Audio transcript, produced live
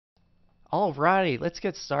Alrighty, let's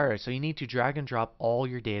get started. So you need to drag and drop all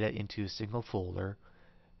your data into a single folder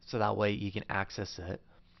so that way you can access it.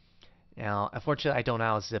 Now, unfortunately, I don't know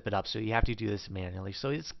how to zip it up, so you have to do this manually. So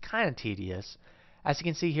it's kind of tedious. As you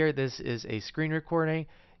can see here, this is a screen recording.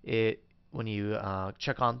 When you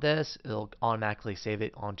check on this, it'll automatically save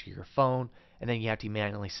it onto your phone, and then you have to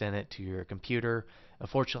manually send it to your computer.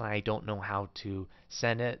 Unfortunately, I don't know how to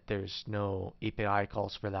send it. There's no API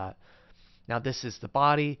calls for that. Now this is the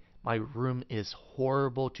body. My room is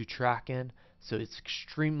horrible to track in, so it's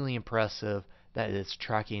extremely impressive that it's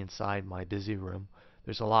tracking inside my busy room.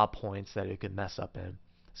 There's a lot of points that it could mess up in.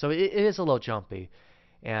 So it is a little jumpy.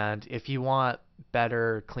 And if you want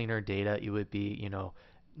better, cleaner data, it would be,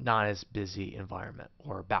 not as busy environment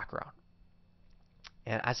or background.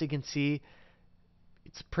 And as you can see,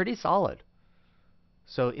 it's pretty solid.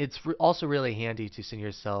 So it's also really handy to send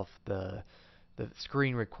yourself the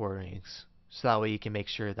screen recordings so that way you can make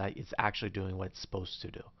sure that it's actually doing what it's supposed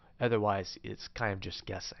to do. Otherwise, it's kind of just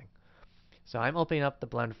guessing. So I'm opening up the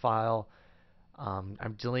blend file.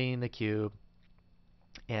 I'm deleting the cube,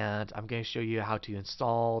 and I'm going to show you how to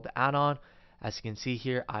install the add-on. As you can see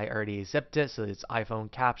here, I already zipped it, so it's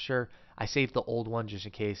iPhone Capture. I saved the old one just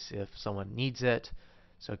in case if someone needs it.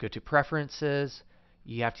 So go to Preferences.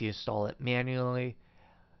 You have to install it manually,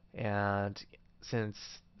 and since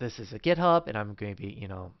this is a GitHub and I'm going to be,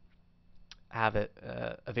 have it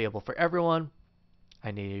available for everyone, I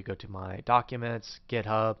need to go to my documents,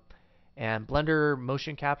 GitHub, and Blender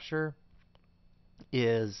Motion Capture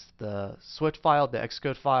is the switch file, the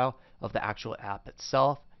Xcode file of the actual app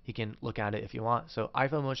itself. You can look at it if you want. So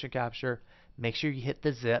iPhone Motion Capture, make sure you hit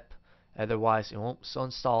the zip, otherwise it won't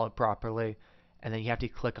install it properly, and then you have to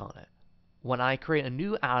click on it. When I create a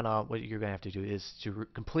new add-on, what you're going to have to do is to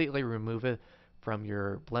completely remove it from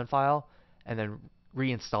your blend file and then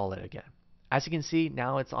reinstall it again. As you can see,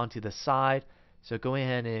 now it's onto the side. So go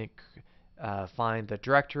ahead and find the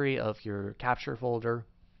directory of your capture folder.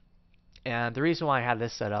 And the reason why I have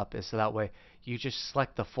this set up is so that way you just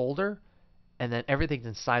select the folder and then everything's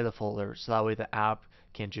inside the folder, so that way the app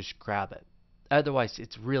can just grab it. Otherwise,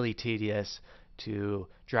 it's really tedious to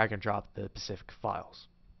drag and drop the specific files.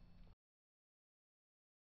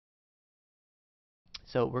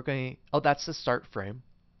 So we're going, that's the start frame.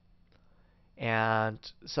 And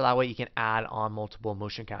so that way you can add on multiple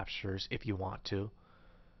motion captures if you want to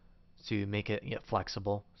make it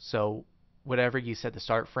flexible. So whatever you set the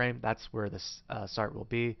start frame, that's where the start will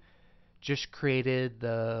be. Just created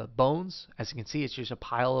the bones. As you can see, it's just a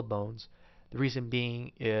pile of bones. The reason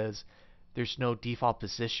being is there's no default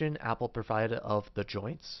position Apple provided of the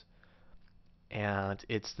joints. And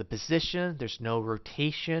it's the position, there's no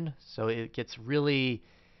rotation, so it gets really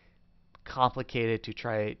complicated to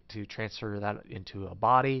try to transfer that into a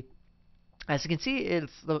body. As you can see,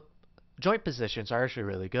 it's the joint positions are actually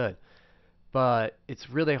really good, but it's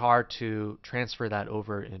really hard to transfer that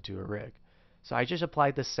over into a rig. So I just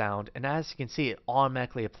applied the sound, and as you can see, it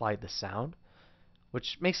automatically applied the sound,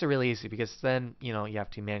 which makes it really easy because then you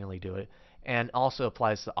have to manually do it, and also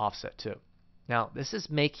applies the offset too. Now this is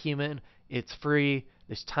Make Human. It's free.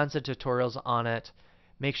 There's tons of tutorials on it.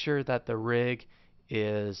 Make sure that the rig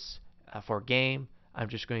is for game. I'm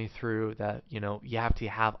just going through that. You have to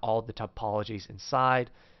have all the topologies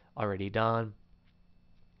inside already done,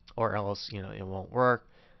 or else it won't work.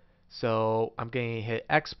 So I'm going to hit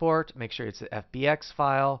export. Make sure it's the FBX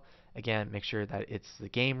file. Again, make sure that it's the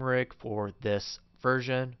game rig for this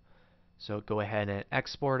version. So go ahead and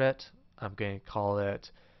export it. I'm going to call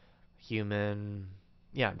it human.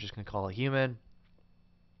 Yeah, I'm just going to call it human.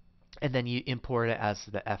 And then you import it as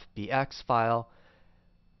the FBX file.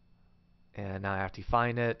 And now I have to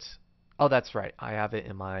find it. Oh, that's right. I have it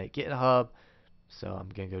in my GitHub. So I'm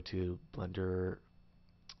going to go to Blender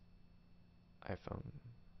iPhone.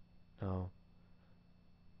 No.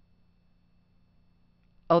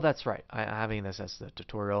 Oh, that's right. I'm having this as the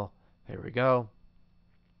tutorial. There we go.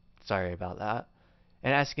 Sorry about that.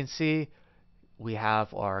 And as you can see, we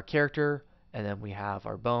have our character, and then we have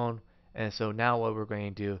our bone. And so now what we're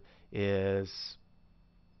going to do is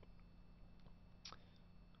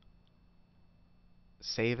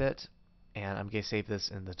save it. And I'm going to save this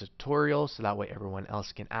in the tutorial so that way everyone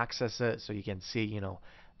else can access it. So you can see,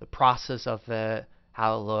 the process of it,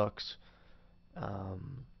 how it looks.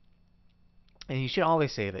 And you should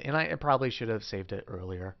always save it. And I probably should have saved it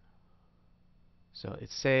earlier. So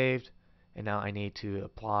it's saved. And now I need to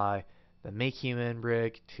apply the Make Human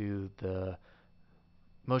rig to the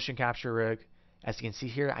motion capture rig. As you can see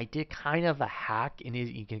here, I did kind of a hack, and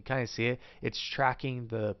you can kind of see it. It's tracking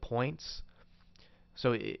the points.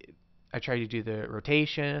 So I tried to do the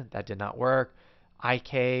rotation. That did not work.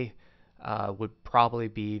 IK, would probably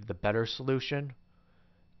be the better solution,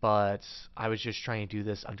 but I was just trying to do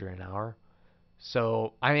this under an hour.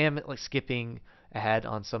 So I am like skipping ahead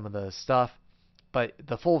on some of the stuff, but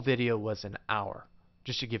the full video was an hour,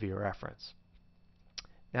 just to give you a reference.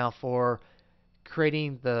 Now for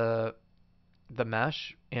creating the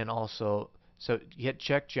mesh, and also, so you hit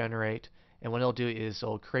check generate, and what it'll do is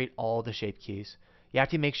it'll create all the shape keys. You have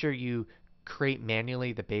to make sure you create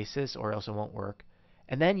manually the basis or else it won't work.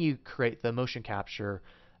 And then you create the motion capture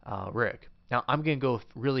rig. Now I'm going to go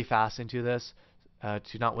really fast into this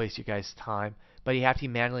to not waste you guys' time, but you have to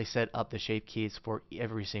manually set up the shape keys for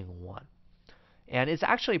every single one. And it's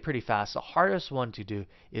actually pretty fast. The hardest one to do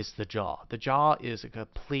is the jaw. The jaw is a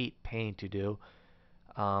complete pain to do.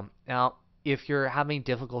 Now, if you're having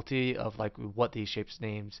difficulty of like what these shapes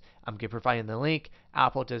names, I'm going to provide in the link.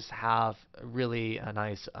 Apple does have really a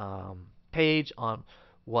nice page on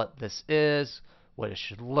what this is, what it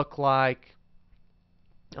should look like,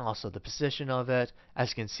 and also the position of it. As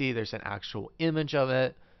you can see, there's an actual image of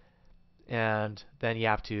it, and then you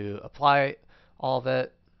have to apply all of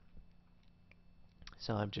it.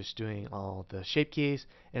 So I'm just doing all the shape keys,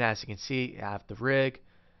 and as you can see, you have the rig.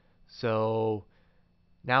 So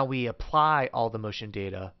now we apply all the motion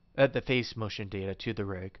data, the face motion data to the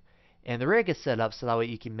rig, and the rig is set up so that way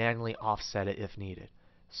you can manually offset it if needed.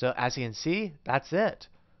 So as you can see, that's it.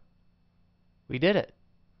 We did it.